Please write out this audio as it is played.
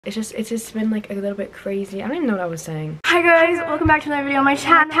It's just been like a little bit crazy. I don't even know what I was saying. Hi guys, welcome back to another video on my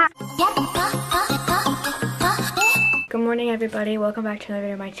channel. Good morning everybody, welcome back to another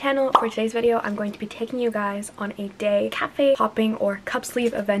video on my channel. For today's video, I'm going to be taking you guys on a day cafe hopping or cup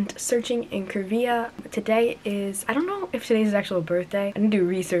sleeve event searching in Korea. Today is, I don't know if today's his actual birthday. I didn't do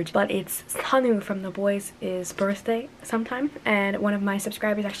research, but it's Sanu from The Boys' birthday sometime. And one of my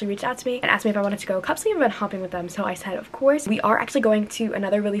subscribers actually reached out to me and asked me if I wanted to go cup sleeve event hopping with them. So I said, of course. We are actually going to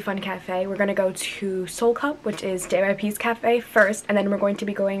another really fun cafe. We're gonna go to Seoul Cup, which is JYP's cafe first. And then we're going to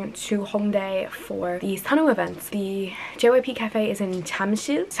be going to Hongdae for the Sanu events. The JYP cafe is in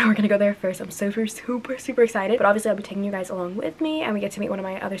Jamsil, so we're gonna go there first. I'm super excited, but obviously I'll be taking you guys along with me, and we get to meet one of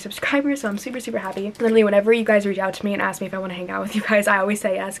my other subscribers, so I'm super happy. Literally whenever you guys reach out to me and ask me if I want to hang out with you guys, I always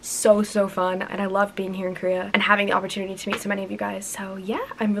say yes. So fun, and I love being here in Korea and having the opportunity to meet so many of you guys. So yeah,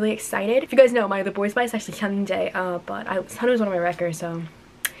 I'm really excited. If you guys know, The Boys' is actually Hyunjae, but Sanu is one of my records, so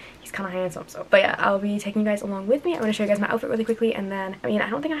kind of handsome. So but yeah, I'll be taking you guys along with me. I'm going to show you guys my outfit really quickly, and then I mean, I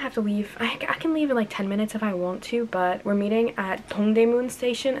don't think I have to leave. I can leave in like 10 minutes if I want to, but we're meeting at Dongdaemun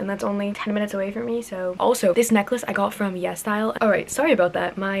station, and that's only 10 minutes away from me. So also, this necklace I got from YESSTYLE. Alright, sorry about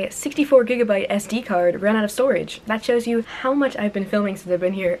that. My 64GB SD card ran out of storage. That shows you how much I've been filming since I've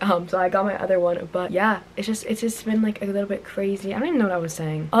been here. So I got my other one, but yeah, it's just been like a little bit crazy. I don't even know what I was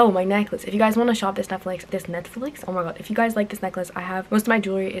saying. Oh, my necklace. If you guys want to shop this Netflix, oh my god, if you guys like this necklace, I have most of my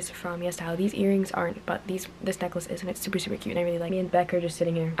jewelry is from YESSTYLE. These earrings aren't, but this necklace is, and it's super cute, and I really like. Me and Beck are just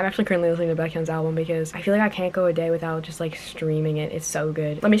sitting here. I'm actually currently listening to Baekhyun's album because I feel like I can't go a day without just like streaming it. It's so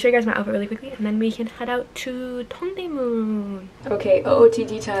good. Let me show you guys my outfit really quickly, and then we can head out to Dongdaemun. Okay,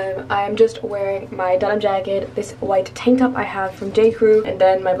 OOTD time. I am just wearing my denim jacket, this white tank top I have from J. Crew, and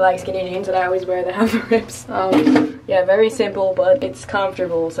then my black skinny jeans that I always wear that have the rips. Yeah, very simple, but it's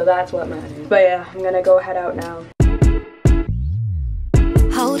comfortable, so that's what matters. But yeah, I'm gonna go head out now.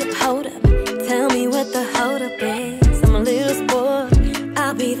 Hold up, tell me what the hold up is. I'm a little spoiled,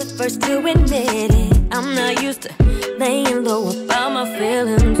 I'll be the first to admit it. I'm not used to laying low about my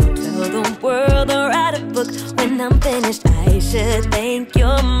feelings. Tell the world I'll write a book when I'm finished. I should thank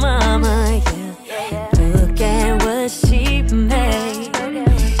your mama, yeah. Look at what she made.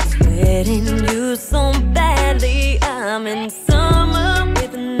 Sweating you so badly, I'm in summer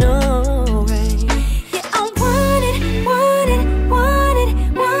with no rain. Yeah, I want it more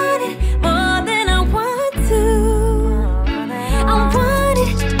than I want to. I want it.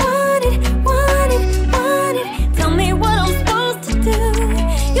 Tell me what I'm supposed to do.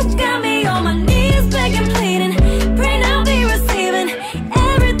 You got me on my knees begging, pleading, praying I'll be receiving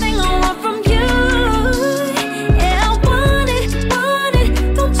everything I want from you. Yeah, I want it.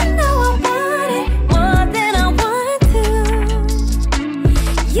 Don't you know I want it more than I want to.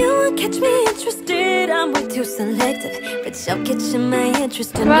 You won't catch me interested, I'm way too selective, but you're catching my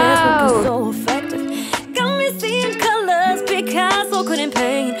interest in this so effective. Got me seeing colors Picasso couldn't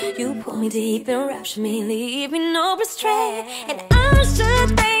paint. You pull me deep and rapture me, leave me no restraint. And I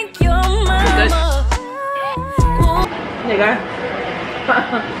should thank your mama. 내가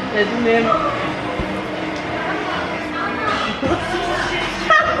내주면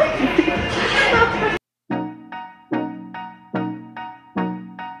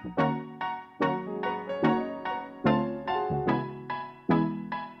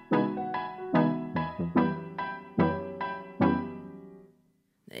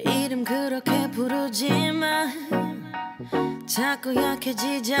이름 그렇게 부르지 마. 자꾸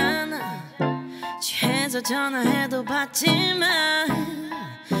약해지잖아. 취해서 전화해도 받지 마.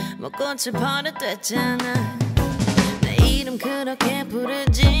 뭐 꽃을 버릇됐잖아. 내 이름 그렇게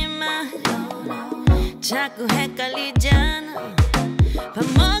부르지 마. 자꾸 헷갈리잖아. 밥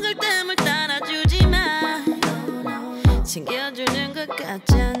먹을 때 물 따라주지 마. 챙겨주는 것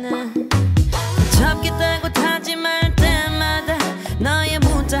같잖아. 접기 떼고 타지 말 때마다 너의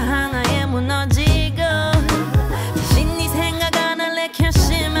문자 하나에 무너지고 다시 네 생각 안 할래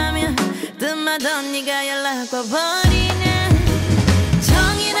결심하면 뜸하던 네가 연락 와버리네.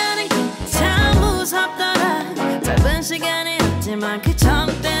 정이라는 게 참 무섭더라. 짧은 시간이었지만 그 정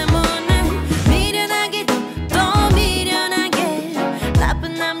때문에 미련하게도 또 미련하게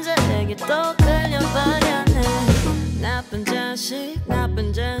나쁜 남자에게 또 끌려버렸네. 나쁜 자식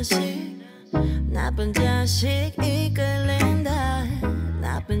나쁜 자식 나쁜 자식 이끌린다.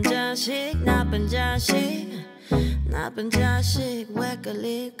 나쁜 자식 나쁜 자식 나쁜 자식 왜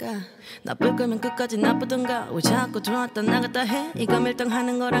끌릴까. 나쁠 거면 끝까지 나쁘던가. 왜 자꾸 좋았다 나갔다 해. 이거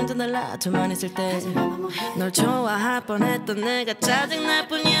밀당하는 거랑 더 달라. 둘만 있을 때 널 좋아할 뻔했던 내가 짜증날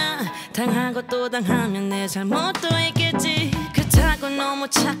뿐이야. 당하고 또 당하면 내 잘못도 있겠지. 그 착하고 너무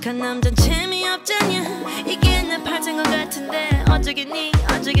착한 남잔 재미없잖냐. 이게 내 팔자인 것 같은데 어쩌겠니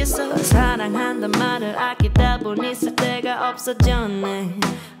어쩌겠어. 사랑한단 말을 아끼다 보니 쓸 데가 없어졌네.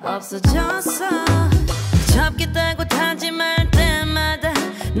 없어졌어. 접겠다고 타지 말 때마다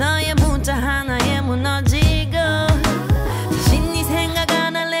너의 문자 하나에 무너지고 다시 네 생각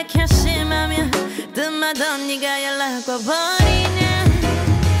안 할래 결심하면 뜸하던 네가 연락 와버리냐.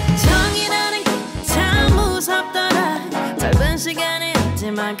 정이라는 게 참 무섭더라. 짧은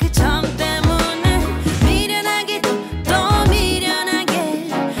시간이었지만 그 정 때문에 미련하게 또 미련하게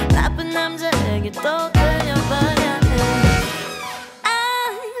나쁜 남자에게 또 끌려버렸네.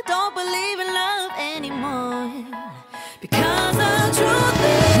 I don't believe in love anymore because the truth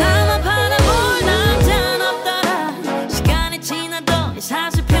is 나만 바라볼 남자는 없더라. 시간이 지나도 이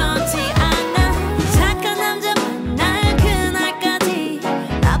사실 편치 않아. 착한 남자만 날 그날까지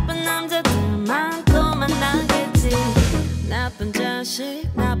나쁜 남자들만 또 만나겠지. 나쁜 자식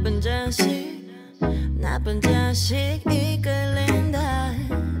나쁜 자식 나쁜 자식 이끌린다.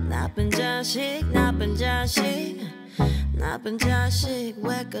 나쁜 자식 나쁜 자식 나쁜 자식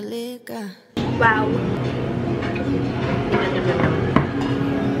왜 끌릴까. Wow.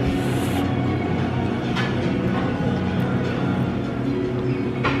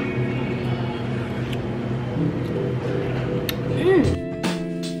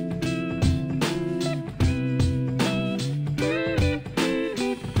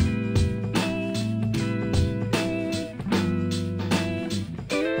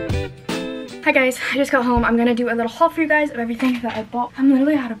 Hi guys, I just got home. I'm gonna do a little haul for you guys of everything that I bought. I'm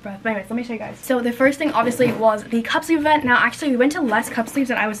literally out of breath. But anyways, let me show you guys. So the first thing obviously was the cup sleeve event. Now actually we went to less cup sleeves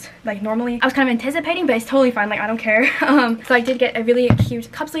than I was like normally. I was kind of anticipating, but it's totally fine. Like I don't care. So I did get a really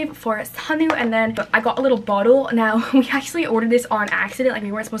cute cup sleeve for Sundu, and then I got a little bottle. Now we actually ordered this on accident. Like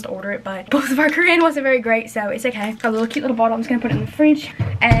we weren't supposed to order it, but both of our Korean wasn't very great, so it's okay. Got a little cute little bottle. I'm just gonna put it in the fridge,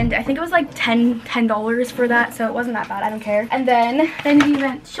 and I think it was like $10 for that, so it wasn't that bad. I don't care. And then we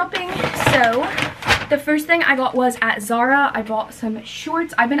went shopping. So the first thing I got was at Zara. I bought some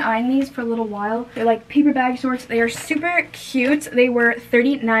shorts. I've been eyeing these for a little while. They're like paper bag shorts. They are super cute. They were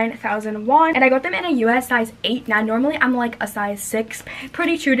 39,000 won, and I got them in a US size 8. Now normally I'm like a size 6,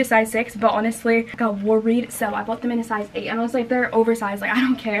 pretty true to size 6, but honestly I got worried, so I bought them in a size 8, and I was like, they're oversized, like I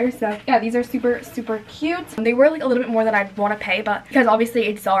don't care. So yeah, these are super cute. They were like a little bit more than I'd want to pay, but because obviously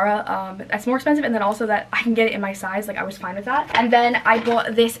it's Zara, that's more expensive, and then also that I can get it in my size, like I was fine with that. And then I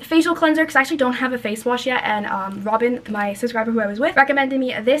bought this facial cleanser because I actually don't have a face wash yet, and Robin, my subscriber who I was with, recommended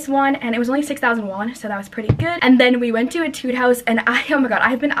me this one, and it was only 6,000 won, so that was pretty good. And then we went to a Toot House, and oh my god,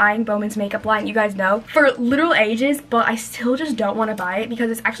 I've been eyeing Bowman's makeup line, you guys know, for literal ages, but I still just don't want to buy it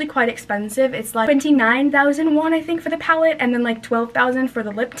because it's actually quite expensive. It's like 29,000 won I think for the palette, and then like 12,000 for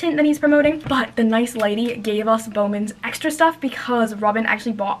the lip tint that he's promoting. But the nice lady gave us Bowman's extra stuff because Robin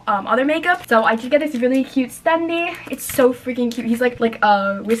actually bought other makeup, so I did get this really cute standee. It's so freaking cute. He's like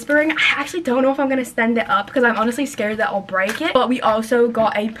whispering. I actually don't know if I'm gonna stand it up because I'm honestly scared that I'll break it. But we also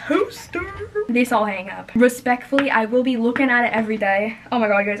got a poster. This I'll hang up. Respectfully, I will be looking at it every day. Oh my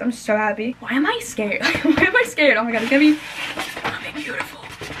god, guys, I'm so happy. Why am I scared? Why am I scared? Oh my god, it's gonna be beautiful.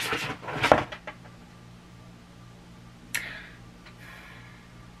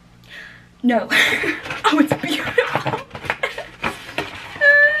 No. Oh, it's beautiful.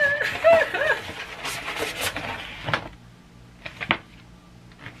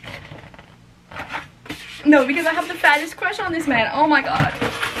 No, because I have the fattest crush on this man. Oh my god.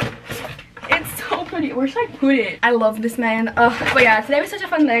 It's so pretty. Where should I put it? I love this man. But yeah, today was such a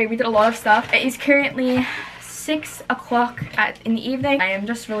fun day. We did a lot of stuff. It is currently 6 o'clock in the evening. I am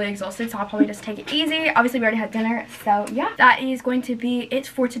just really exhausted, so I'll probably just take it easy. Obviously we already had dinner, so yeah, that is going to be it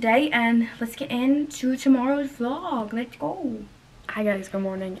for today, and let's get into tomorrow's vlog. Let's go. Hi guys, good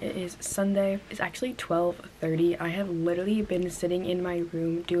morning. It is Sunday. It's actually 12:30. I have literally been sitting in my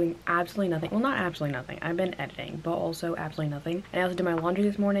room doing absolutely nothing. Well, not absolutely nothing. I've been editing, but also absolutely nothing. And I also did my laundry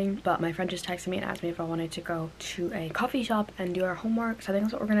this morning, but my friend just texted me and asked me if I wanted to go to a coffee shop and do our homework. So I think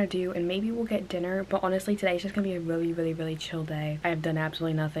that's what we're gonna do, and maybe we'll get dinner. But honestly, today's just gonna be a really chill day. I have done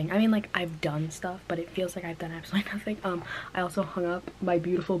absolutely nothing. I mean, like, I've done stuff, but it feels like I've done absolutely nothing. I also hung up my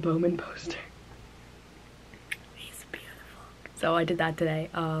beautiful Bowman poster. So I did that today,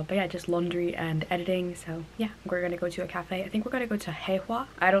 but yeah, just laundry and editing. So yeah, we're gonna go to a cafe. I think we're gonna go to Haehwa.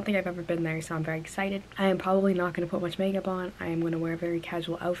 I don't think I've ever been there, so I'm very excited. I am probably not gonna put much makeup on. I am gonna wear a very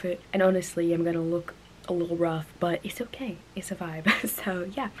casual outfit, and honestly, I'm gonna look a little rough, but it's okay. It's a vibe. So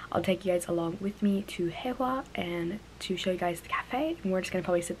yeah, I'll take you guys along with me to Haehwa and to show you guys the cafe, and we're just gonna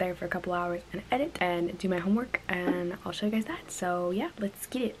probably sit there for a couple hours and edit and do my homework, and I'll show you guys that. So yeah, let's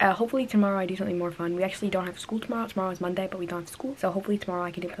get it. Hopefully tomorrow I do something more fun. We actually don't have school tomorrow. Tomorrow is Monday, but we don't have school, so hopefully tomorrow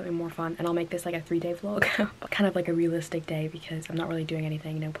I can do something more fun, and I'll make this like a 3-day vlog. Kind of like a realistic day because I'm not really doing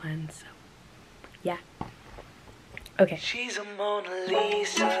anything, no plans. So yeah, okay. She's a Mona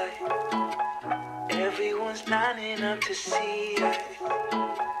Lisa, everyone's lining up to see her.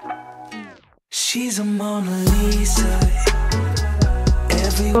 She's a Mona Lisa.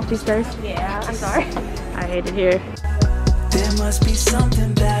 Go up these stairs? Yeah, I'm sorry. I hate it here. There must be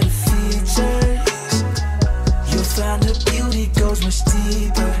something about her features. You'll find her beauty goes much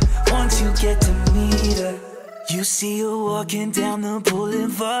deeper once you get to meet her. You see her walking down the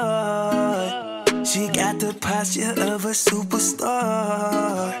boulevard. She got the posture of a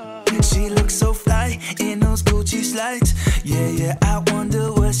superstar. She looks so fly in those Gucci slides. Yeah, yeah, I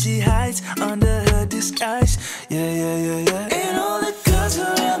wonder what she hides under her disguise. Yeah, yeah, yeah, yeah. And all the girls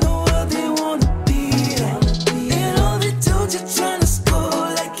around the world, they wanna be her. And all the dudes are trying to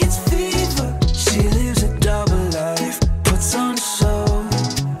score like it's fever. She lives a double life, puts on a show.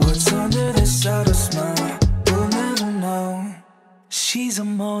 What's under this subtle smile, we'll never know. She's a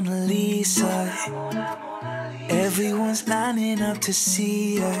Mona Lisa, everyone's lining up to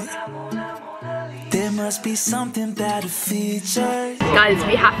see her. There must be something about her features. Guys,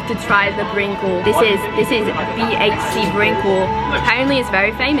 we have to try the Brinkle. This is BHC Brinkle. Apparently it's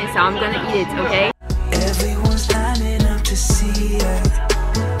very famous, so I'm gonna eat it, okay? Everyone's lining up to see her.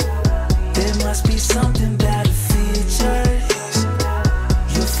 There must be something about her features.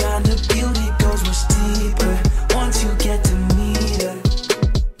 You'll find her beauty goes much deeper once you get to meet her.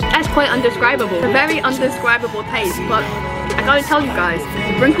 That's quite undescribable. It's a very undescribable taste, but I gotta tell you guys,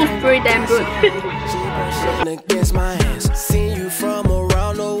 the Brinkle's pretty damn good. Against my hands, seen you from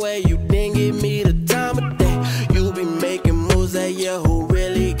around the way. You didn't give me the time of day. You be making moves that yeah, who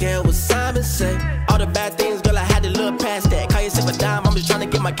really care what Simon say? All the bad things, girl, I had to look past that. Call yourself a dime, I'm just trying to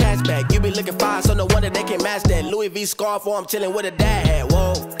get my cash back. You be looking fine, so no wonder they can't match that. Louis V scarf, or I'm chilling with a dad hat.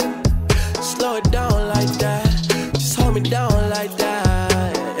 Whoa, slow it down like that. Just hold me down like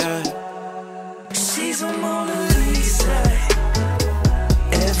that. Yeah. She's a Mona Lisa,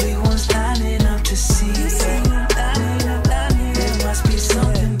 everyone's lining up to see her. There must be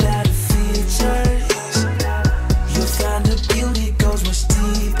something about her features. You'll find her beauty goes much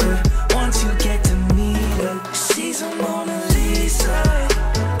deeper once you get to meet her. She's a Mona Lisa,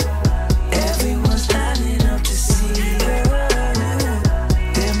 everyone's lining up to see her.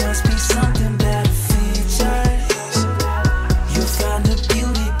 There must be something about her features. You'll find her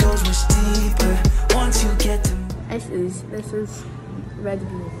beauty goes much deeper once you get to meet her. This is Red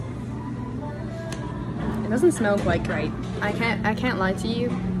Bull. It doesn't smell quite great. I can't lie to you.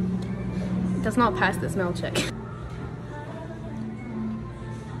 It does not pass the smell check.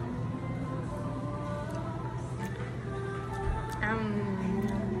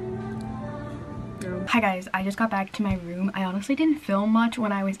 Hi guys, I just got back to my room. I honestly didn't film much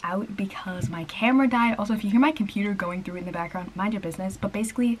when I was out because my camera died. Also, if you hear my computer going through in the background, mind your business. But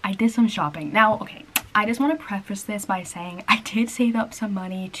basically, I did some shopping. Now, okay, I just want to preface this by saying I did save up some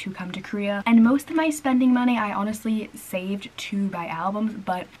money to come to Korea, and most of my spending money I honestly saved to buy albums,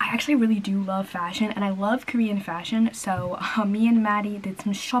 but I actually really do love fashion and I love Korean fashion. So me and Maddie did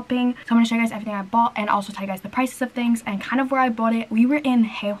some shopping. So I'm going to show you guys everything I bought and also tell you guys the prices of things and kind of where I bought it. We were in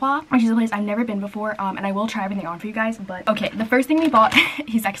Haehwa, which is a place I've never been before, and I will try everything on for you guys. But okay, the first thing we bought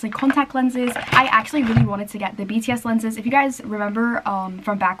is actually contact lenses. I actually really wanted to get the BTS lenses. If you guys remember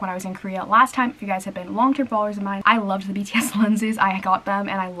from back when I was in Korea last time, if you guys have been long-term followers of mine, I loved the BTS lenses. I got them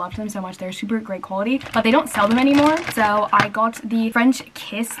and I loved them so much. They're super great quality, but they don't sell them anymore. So I got the French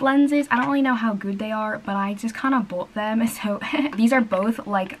Kiss lenses. I don't really know how good they are, but I just kind of bought them. So these are both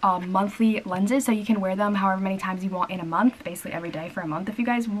like monthly lenses, so you can wear them however many times you want in a month, basically every day for a month if you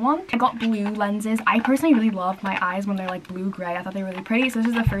guys want. I got blue lenses. I personally really love my eyes when they're like blue-gray. I thought they were really pretty, so this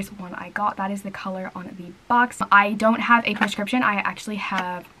is the first one I got. That is the color on the box. I don't have a prescription. I actually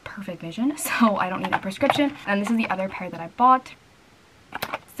have perfect vision, so I don't need a prescription. And this is the other pair that I bought.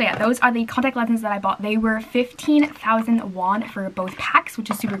 So yeah, those are the contact lenses that I bought. They were 15,000 won for both packs, which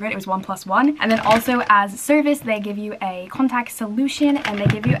is super good. It was 1+1. And then also as service, they give you a contact solution and they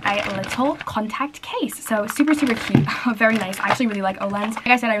give you a little contact case. So super, super cute. Very nice. I actually really like Olens. Like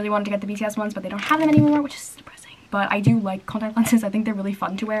I said, I really wanted to get the BTS ones, but they don't have them anymore, which is depressing. but I do like contact lenses. I think they're really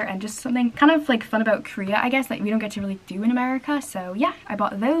fun to wear and just something kind of like fun about Korea, I guess, that we don't get to really do in America. So yeah, I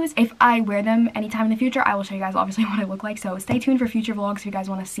bought those. If I wear them anytime in the future, I will show you guys obviously what I look like, so stay tuned for future vlogs if you guys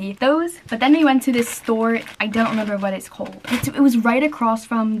want to see those. But then we went to this store. I don't remember what it's called. It was right across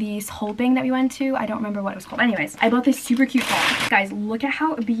from the Seoul that we went to. I don't remember what it was called. Anyways, I bought this super cute top. Guys, look at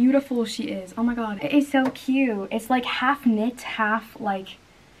how beautiful she is. Oh my god, it is so cute. It's like half knit, half like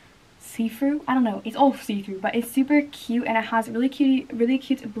see-through. I don't know, it's all see-through, but it's super cute and it has really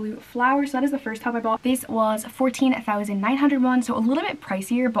cute blue flowers. So that is the first top I bought. This was 14,900 won, so a little bit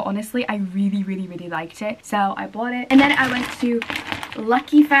pricier, but honestly I really liked it, so I bought it. And then I went to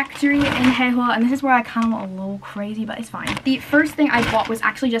Lucky Factory in Haehwa, and this is where I kind of went a little crazy, but it's fine. The first thing I bought was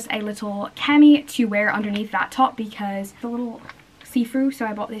actually just a little cami to wear underneath that top because it's a little see-through, so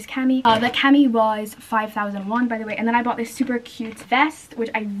I bought this cami. The cami was 5,001, by the way. And then I bought this super cute vest, which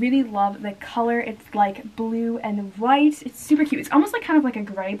I really love the color. It's like blue and white. It's super cute. It's almost like kind of like a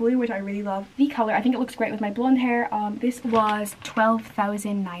gray blue, which I really love the color. I think it looks great with my blonde hair. This was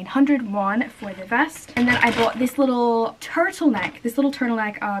 12,900 won for the vest. And then I bought this little turtleneck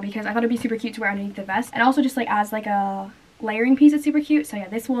because I thought it'd be super cute to wear underneath the vest, and also just like as like a layering piece. It's super cute. So yeah,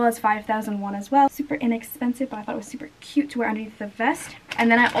 this was 5,001 as well. Super inexpensive, but I thought it was super cute to wear underneath the vest.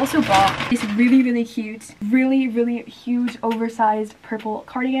 And then I also bought this really cute, really huge oversized purple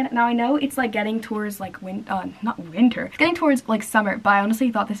cardigan. Now I know it's like getting towards like not winter, it's getting towards like summer, but I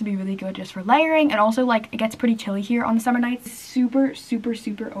honestly thought this would be really good just for layering, and also like it gets pretty chilly here on the summer nights. Super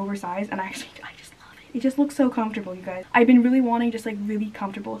oversized, and I just love it. It just looks so comfortable, you guys. I've been really wanting just like really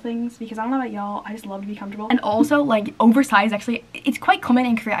comfortable things because I don't know about y'all, I just love to be comfortable. And also like oversized, actually it's quite common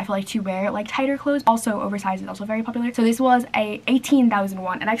in Korea, I feel like, to wear like tighter clothes. Also oversized is also very popular. So this was a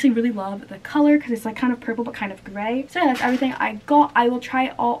 18,001, and I actually really love the color because it's like kind of purple but kind of gray. So yeah, that's everything I got. I will try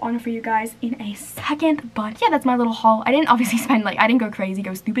it all on for you guys in a second, but yeah, that's my little haul. I didn't obviously spend like, I didn't go crazy,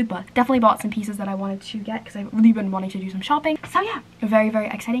 go stupid, but definitely bought some pieces that I wanted to get because I've really been wanting to do some shopping. So yeah, very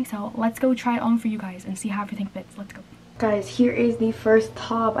exciting. So let's go try it on for you guys and see how everything fits. Let's go. Guys, here is the first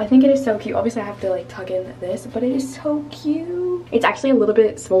top. I think it is so cute. Obviously I have to like tuck in this, but it is so cute. It's actually a little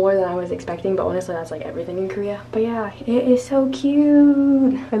bit smaller than I was expecting, but honestly that's like everything in Korea. But yeah, it is so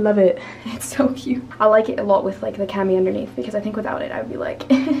cute. I love it. It's so cute. I like it a lot with like the cami underneath because I think without it I'd be like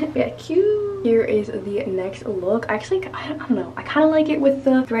yeah, cute. Here is the next look. Actually, I don't know, I kind of like it with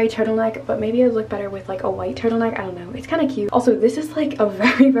the gray turtleneck, but maybe it would look better with like a white turtleneck. I don't know, it's kind of cute. Also, this is like a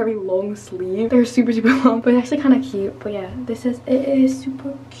very long sleeve. They're super long, but actually kind of cute. But yeah, it is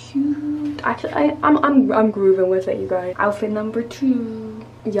super cute. Actually, I'm grooving with it, you guys. Outfit number 2.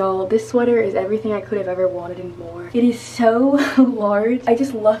 Y'all, this sweater is everything I could have ever wanted and more. It is so large. I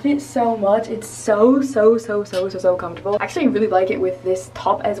just love it so much. It's so comfortable. Actually, I really like it with this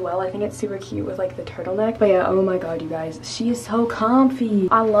top as well. I think it's super cute with like the turtleneck. But yeah, oh my god, you guys, she is so comfy.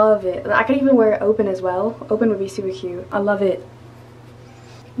 I love it. I could even wear it open as well. Open would be super cute. I love it.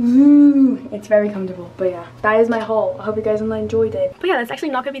 Ooh, it's very comfortable. But yeah, that is my haul. I hope you guys enjoyed it. But yeah, that's actually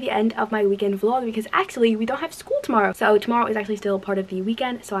not gonna be the end of my weekend vlog because actually we don't have school tomorrow. So tomorrow is actually still part of the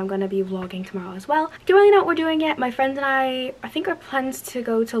weekend, so I'm gonna be vlogging tomorrow as well. Don't really know what we're doing yet. My friends and I think our plans to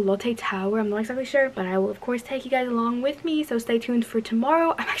go to Lotte Tower. I'm not exactly sure, but I will of course take you guys along with me, so stay tuned for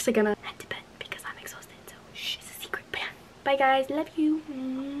tomorrow. I'm actually gonna head to bed because I'm exhausted, so shh, it's a secret. But yeah, bye guys, love you.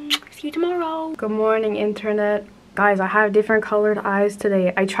 See you tomorrow. Good morning, internet. Guys, I have different colored eyes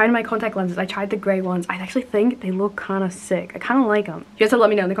today. I tried my contact lenses. I tried the gray ones. I actually think they look kind of sick. I kind of like them. You guys have to let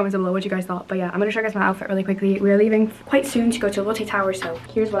me know in the comments below what you guys thought. But yeah, I'm going to show you guys my outfit really quickly. We're leaving quite soon to go to Lotte Tower, so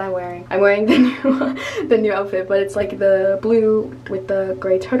here's what I'm wearing. I'm wearing the new outfit, but it's like the blue with the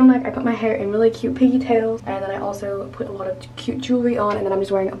gray turtleneck. I put my hair in really cute pigtails, and then I also put a lot of cute jewelry on, and then I'm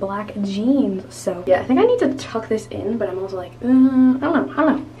just wearing black jeans. So yeah, I think I need to tuck this in, but I'm also like, I don't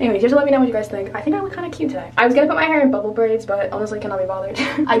know. Anyways, just let me know what you guys think. I think I look kind of cute today. I was gonna put my hair in bubble braids, but honestly cannot be bothered.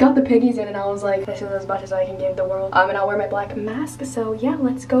 I got the piggies in and I was like, this is as much as I can give the world. And I'll wear my black mask. So yeah,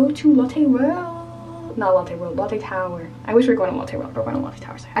 let's go to Lotte World. Not Lotte World, Lotte Tower. I wish we were going to Lotte World, but we're going to Lotte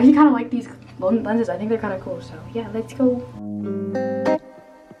Tower. So I actually kind of like these lenses. I think they're kind of cool. So yeah, let's go.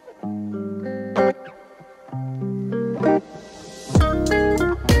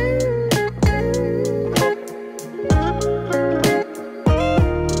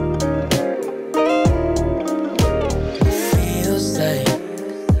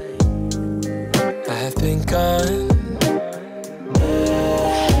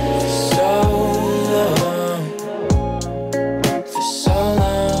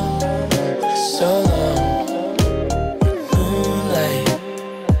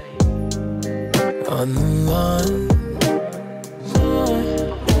 On the lawn,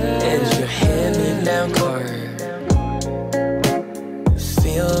 and your hand-me-down car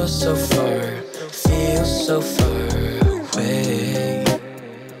so far away.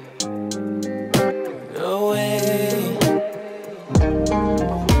 Away.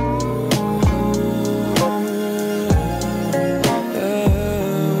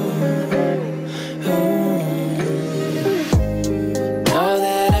 All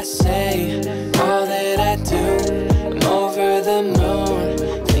that I say, all that I do, I'm over the moon,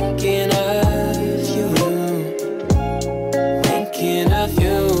 thinking of you, thinking of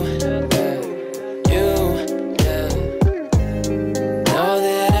you.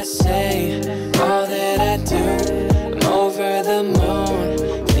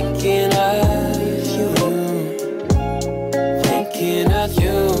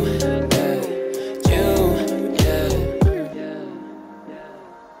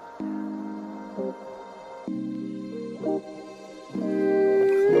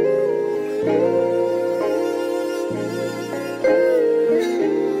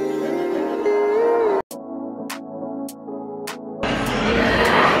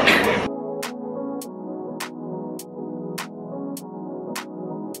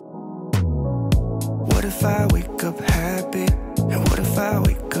 What if I wake up happy? And what if I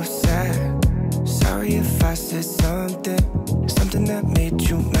wake up sad? Sorry if I said something that made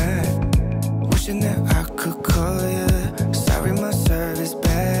you mad. Wishing that I could call you. Sorry my service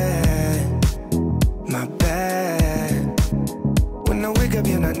bad, my bad. When I wake up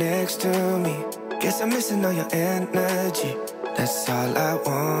you're not next to me. Guess I'm missing all your energy. That's all I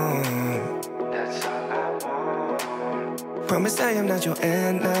want. That's all I want. Promise I am not your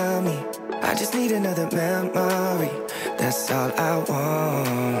enemy. I just need another memory. That's all I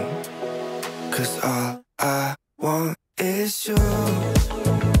want. 'Cause all I want is you.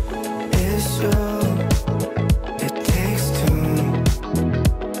 Is you. It takes two.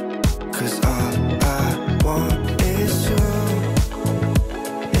 'Cause all I want is you.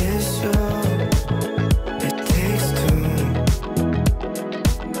 Is you. It takes two.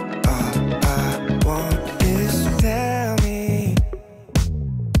 All I want is you. Tell me,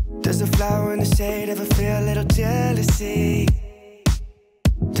 does a flower in the shade ever feel a little jealousy?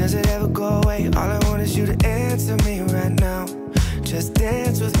 Does it ever go away? All I want is you to answer me right now. Just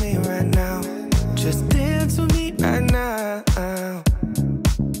dance with me right now. Just dance with me right now.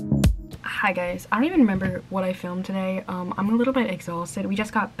 Hi guys, I don't even remember what I filmed today. I'm a little bit exhausted. We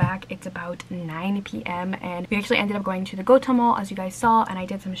just got back. It's about 9 p.m. and we actually ended up going to the Goto Mall, as you guys saw, and I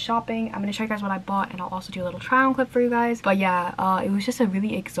did some shopping. I'm gonna show you guys what I bought, and I'll also do a little try on clip for you guys. But yeah, it was just a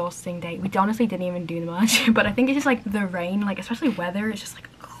really exhausting day. We honestly didn't even do much, but I think it's just like the rain, like especially weather, it's just like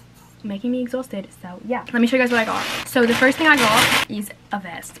making me exhausted. So yeah, let me show you guys what I got. So the first thing I got is a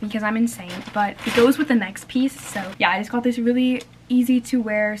vest because I'm insane, but it goes with the next piece. So yeah, I just got this really easy to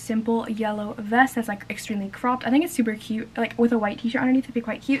wear simple yellow vest that's like extremely cropped. I think it's super cute, like with a white t-shirt underneath. It'd be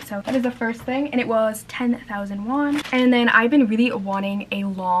quite cute. So that is the first thing, and it was 10,000 won. And then I've been really wanting a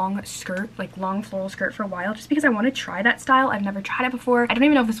long skirt, like long floral skirt, for a while, just because I want to try that style. I've never tried it before. I don't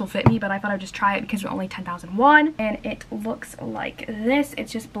even know if this will fit me, but I thought I'd just try it because it's only 10,000 won, and it looks like this.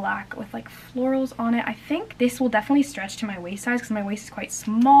 It's just black with like florals on it. I think this will definitely stretch to my waist size because my waist is quite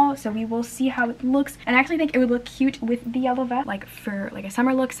small, so we will see how it looks. And I actually think it would look cute with the yellow vest, like for like a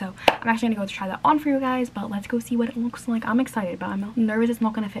summer look. So I'm actually gonna go try that on for you guys, but let's go see what it looks like. I'm excited, but I'm nervous it's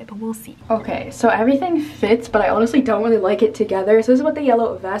not gonna fit, but we'll see. Okay, so everything fits, but I honestly don't really like it together. So this is what the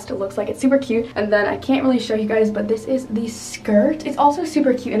yellow vest looks like. It's super cute, and then I can't really show you guys, but this is the skirt. It's also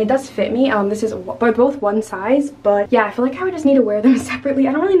super cute, and it does fit me. This is both one size, but yeah, I feel like I would just need to wear them separately.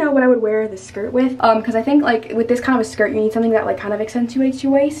 I don't really know what I would wear the skirt with, because I think like with this kind of a skirt, you need something that like kind of accentuates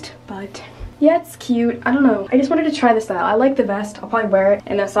your waist, but yeah, it's cute. I don't know. I just wanted to try the style. I like the vest. I'll probably wear it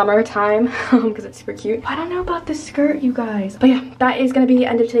in the summertime because it's super cute. But I don't know about the skirt, you guys. But yeah, that is going to be the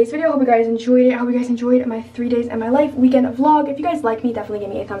end of today's video. I hope you guys enjoyed it. I hope you guys enjoyed my 3 days in my life weekend vlog. If you guys like me, definitely give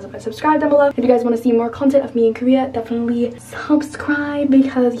me a thumbs up and subscribe down below. If you guys want to see more content of me in Korea, definitely subscribe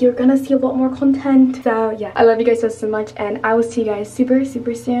because you're going to see a lot more content. So yeah, I love you guys so much, and I will see you guys super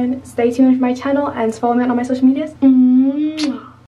soon. Stay tuned for my channel and follow me on all my social medias.